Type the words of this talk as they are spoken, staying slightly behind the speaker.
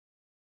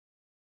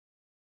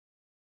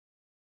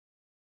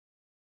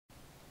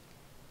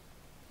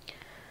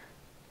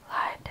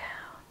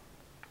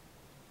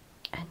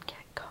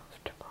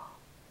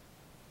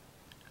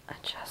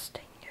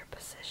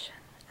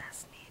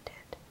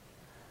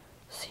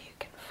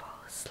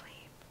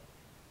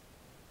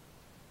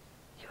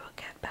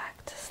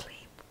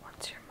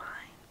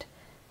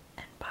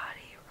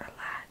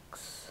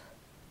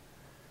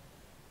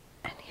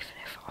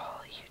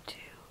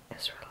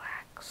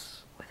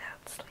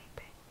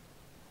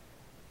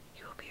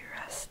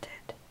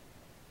rested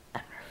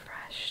and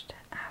refreshed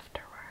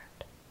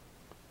afterward.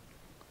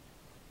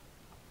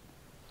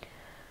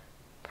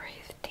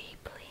 Breathe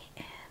deeply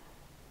in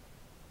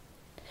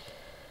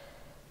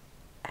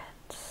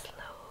and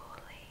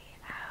slowly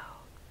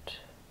out.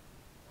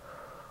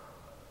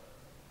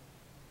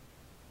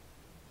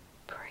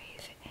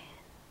 Breathe in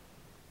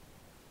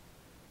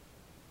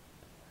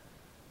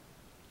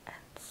and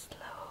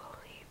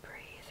slowly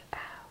breathe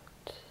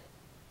out.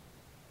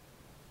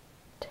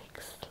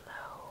 Take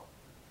slow,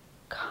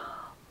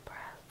 calm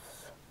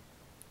breaths.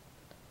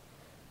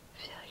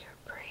 Feel your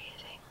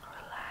breathing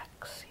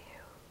relax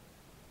you.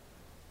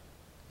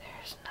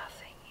 There's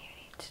nothing you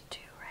need to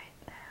do right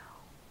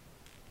now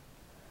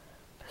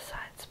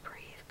besides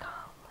breathe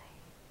calmly.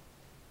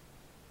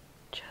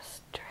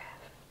 Just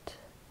drift,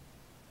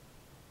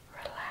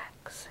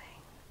 relaxing.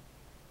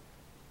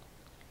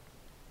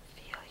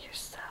 Feel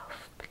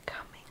yourself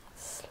becoming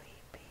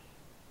sleepy,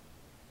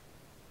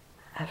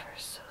 ever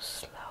so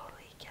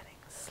slowly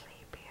getting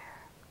sleepier.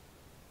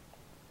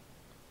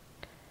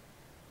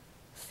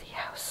 See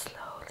how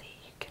slowly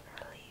you can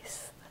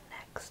release the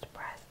next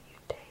breath you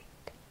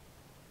take.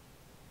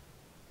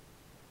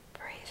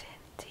 Breathe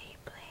in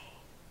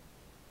deeply,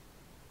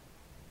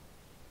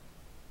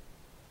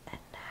 and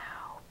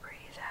now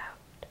breathe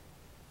out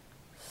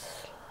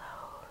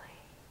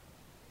slowly,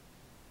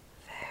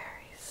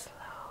 very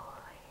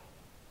slowly,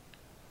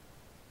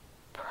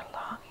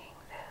 prolonging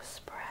this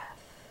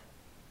breath,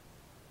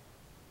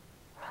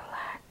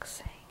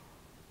 relaxing.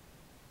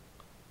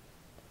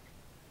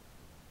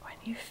 When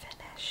you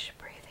finish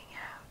breathing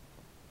out,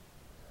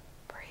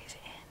 breathe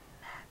in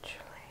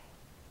naturally,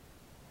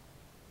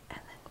 and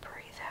then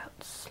breathe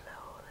out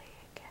slowly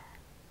again.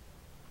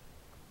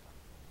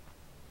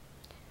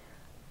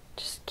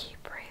 Just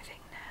keep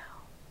breathing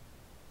now,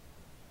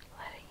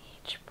 letting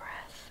each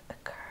breath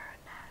occur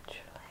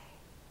naturally,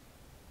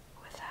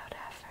 without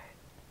effort,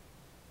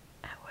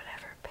 at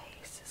whatever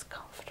pace is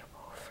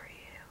comfortable for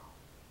you.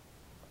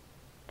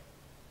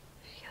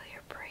 Feel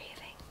your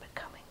breathing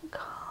becoming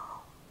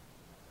calm,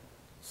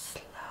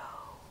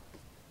 slow,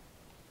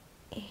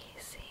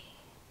 easy.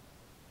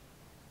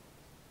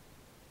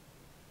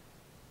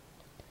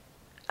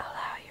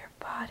 Allow your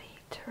body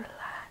to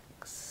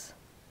relax.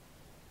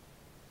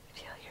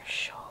 Feel your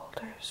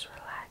shoulders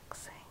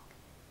relaxing,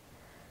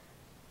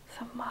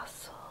 the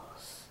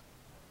muscles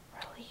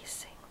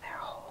releasing their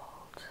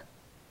hold.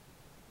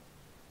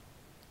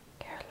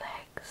 Your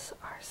legs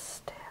are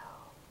still,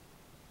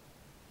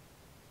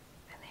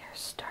 and they are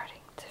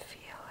starting to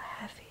feel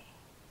heavy.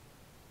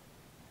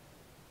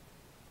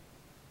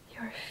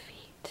 Your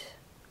feet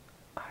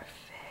are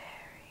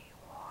very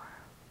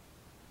warm.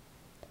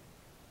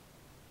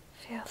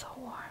 Feel the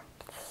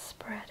warmth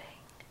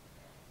spreading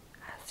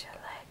as your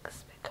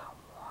legs become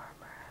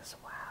warmer as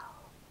well.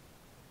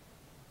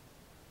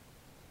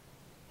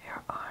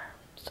 Your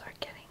arms are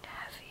getting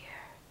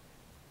heavier.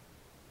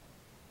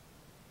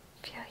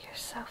 Feel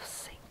yourself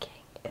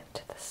sinking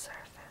into the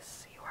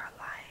surface you are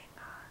lying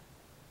on.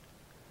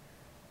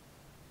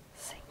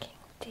 Sinking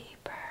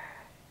deeper,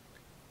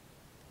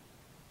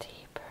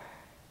 deeper.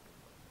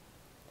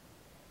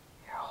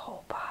 Your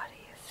whole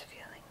body is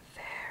feeling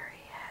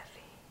very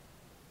heavy.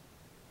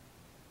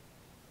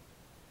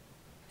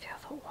 Feel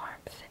the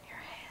warmth in your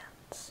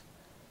hands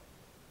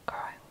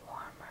growing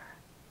warmer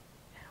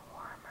and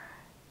warmer,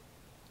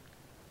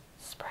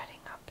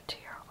 spreading up to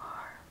your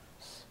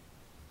arms.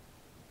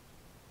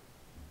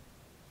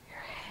 Your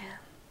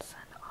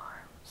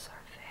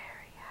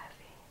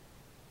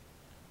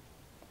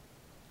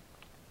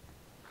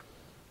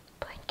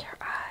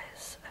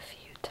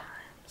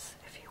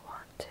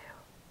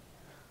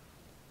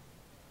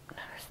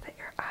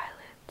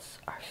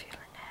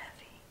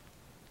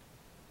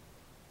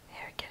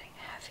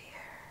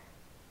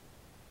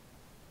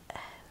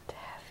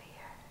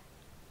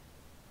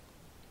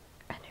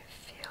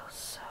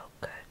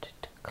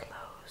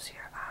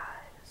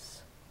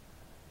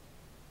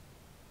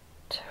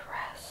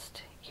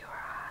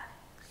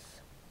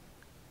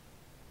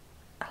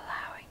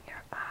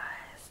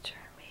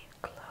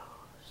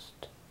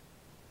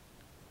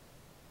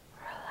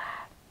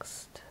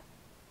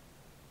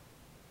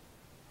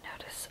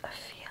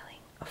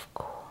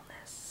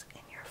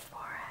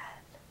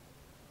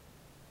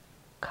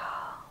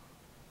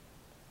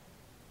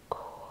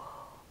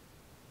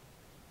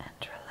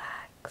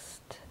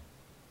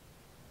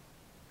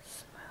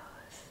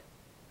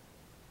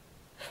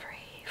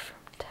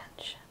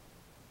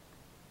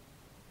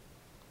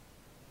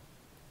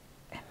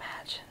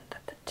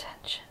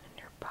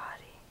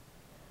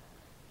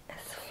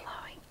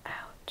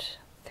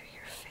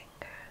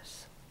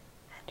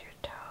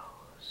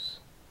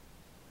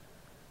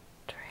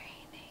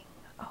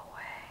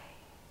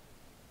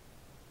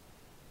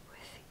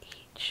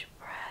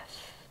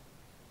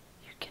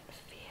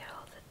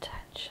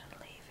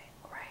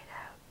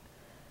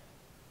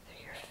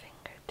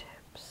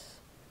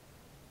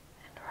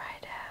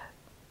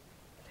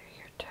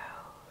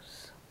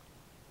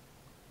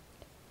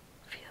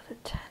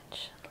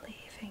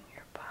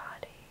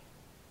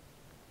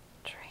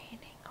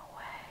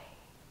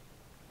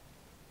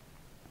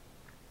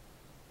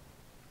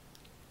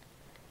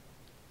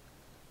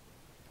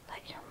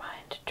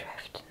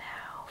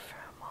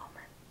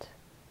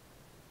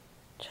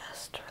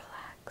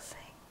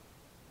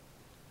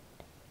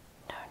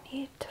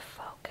need to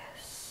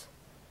focus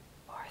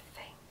or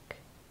think,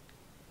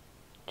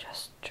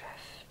 just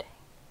drifting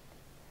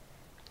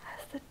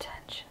as the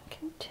tension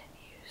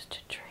continues to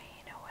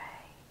drain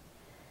away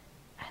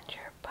and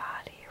your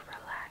body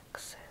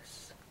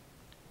relaxes.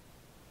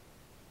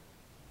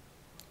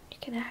 You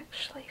can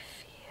actually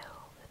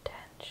feel the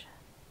tension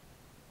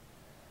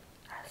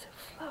as it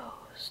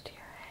flows to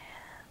your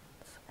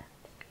hands and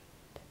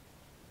feet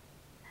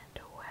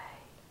and away,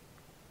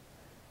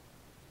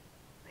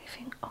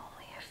 leaving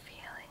only a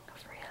feeling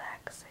of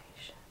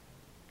relaxation.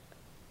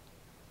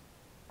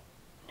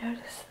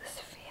 Notice this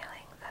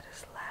feeling that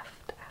is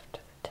left after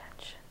the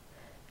tension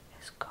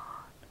is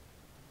gone.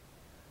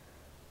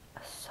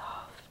 A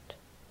soft,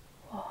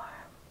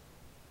 warm,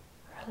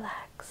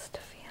 relaxed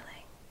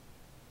feeling.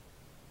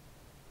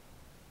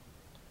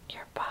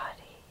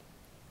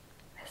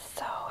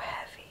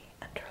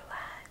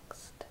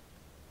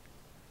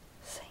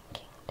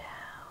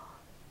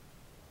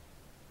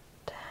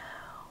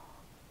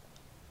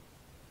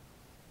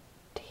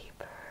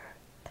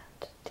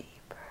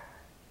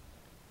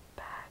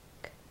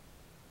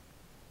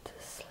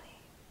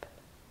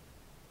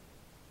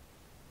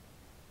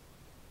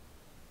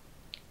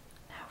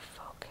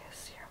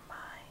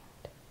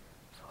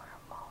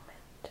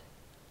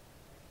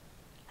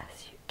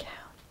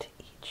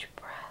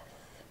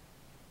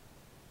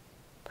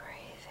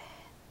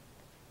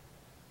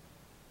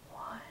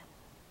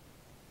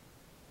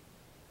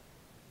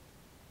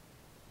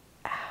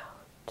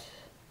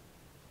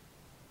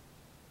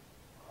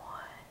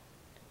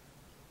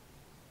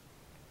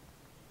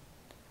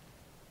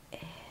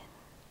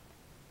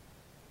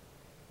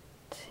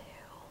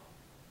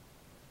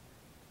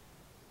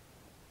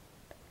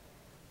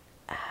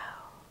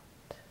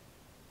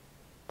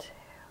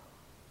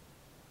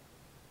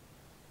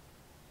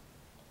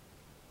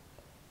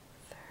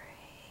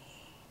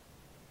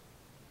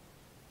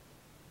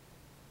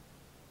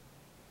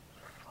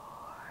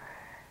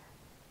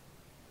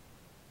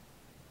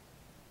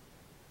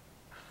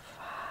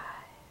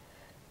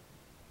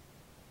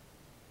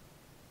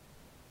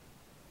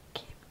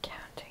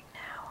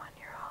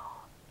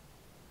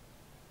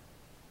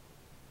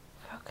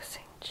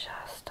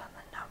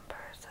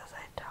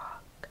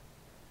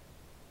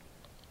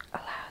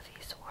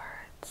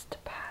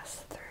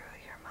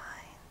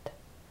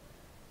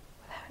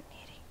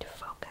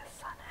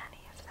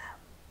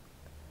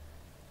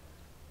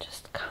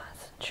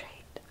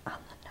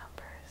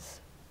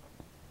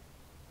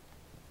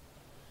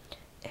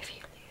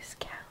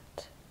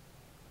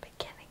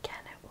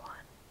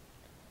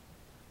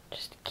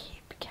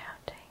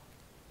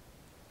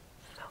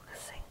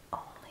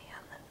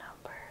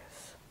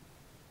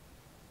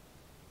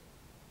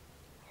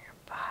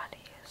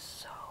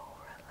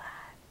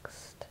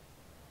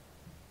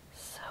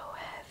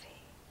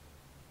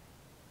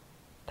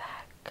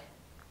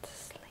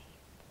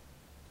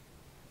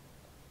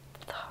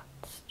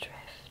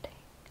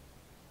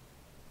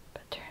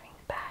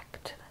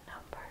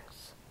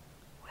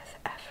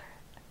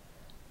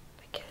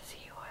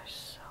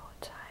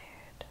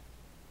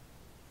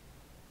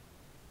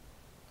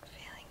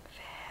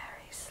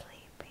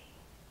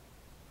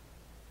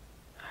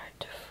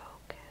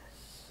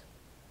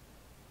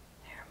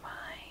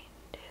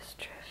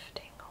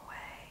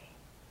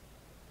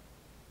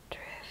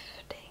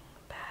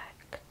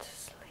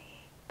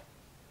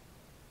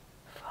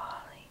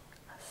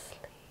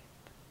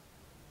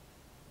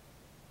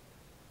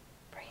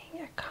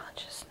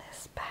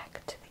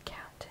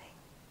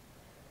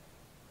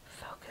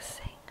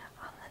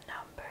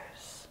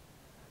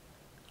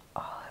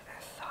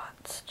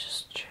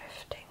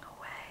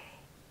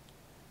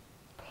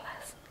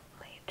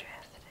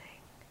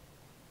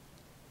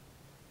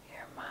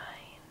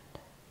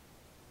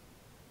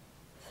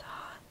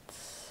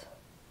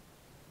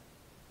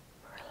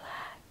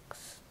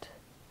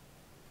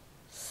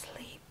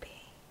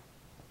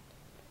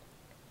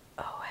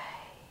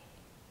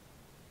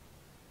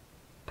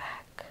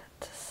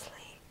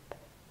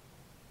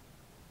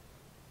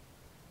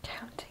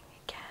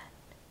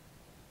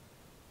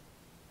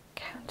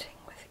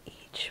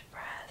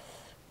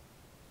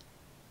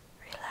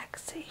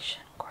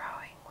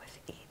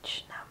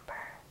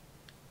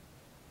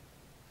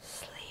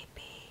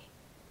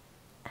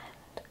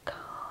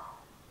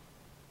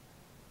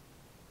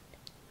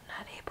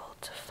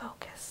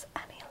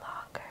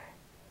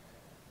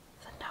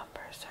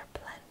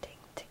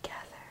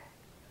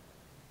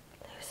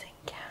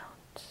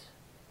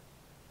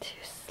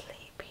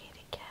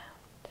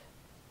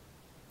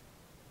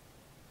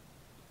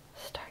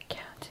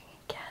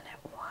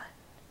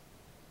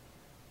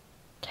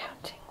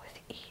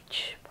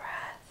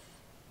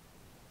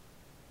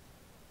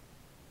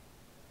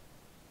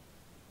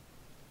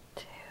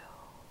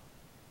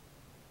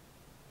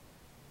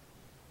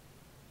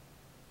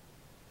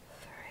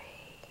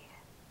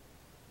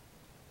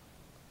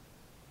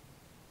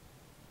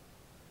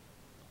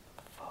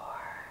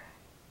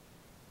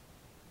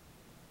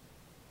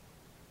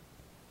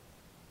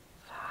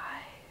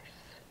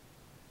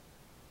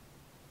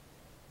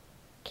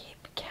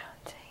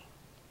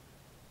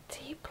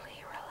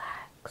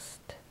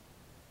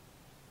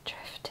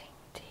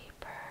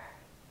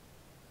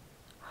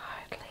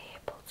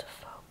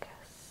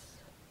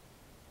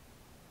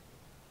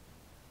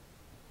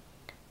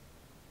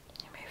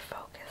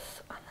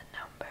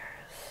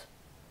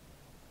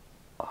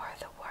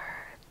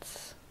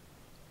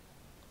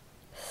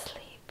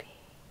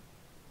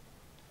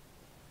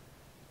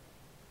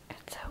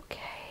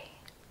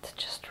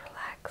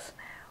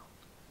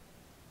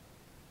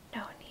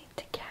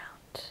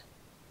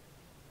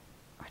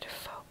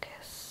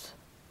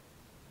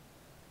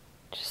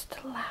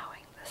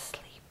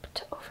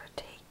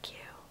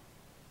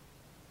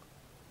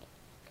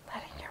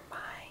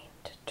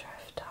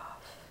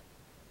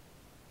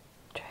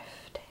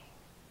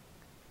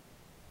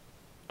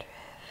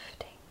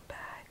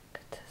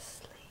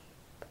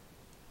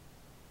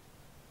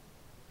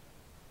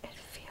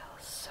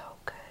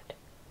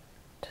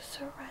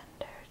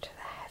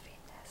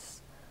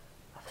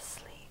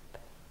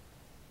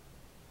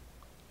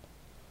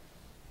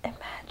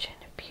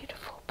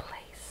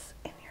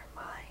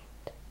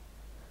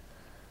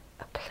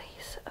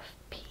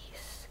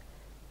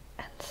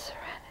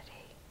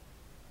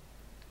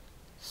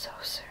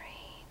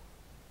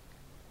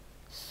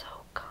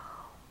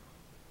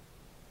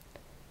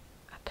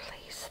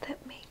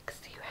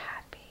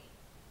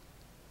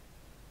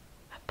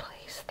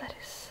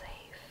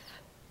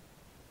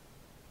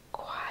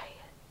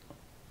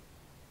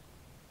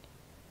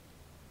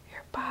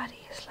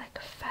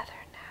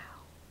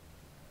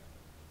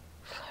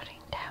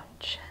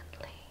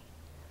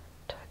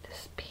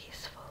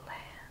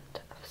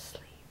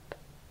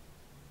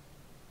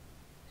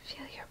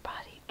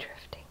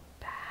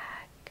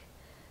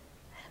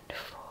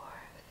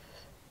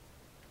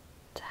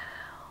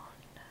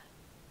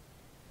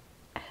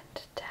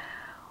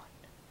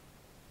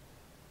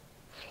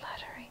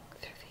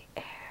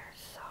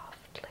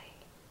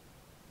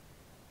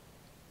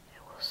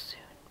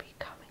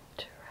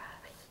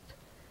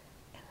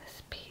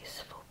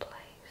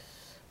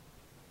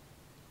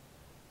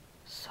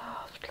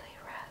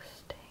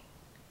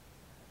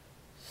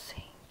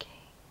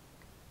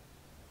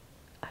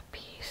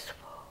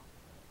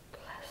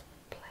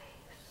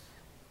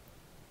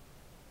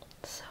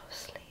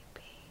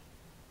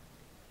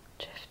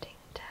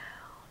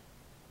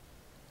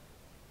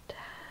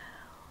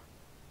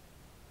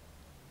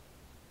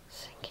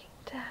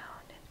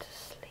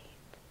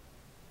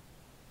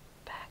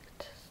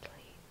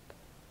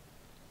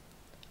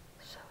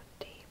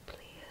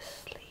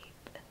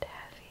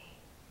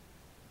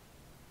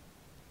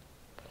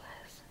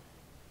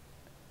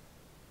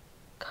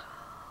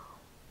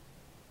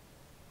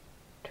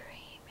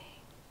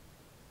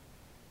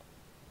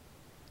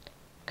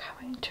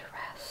 going to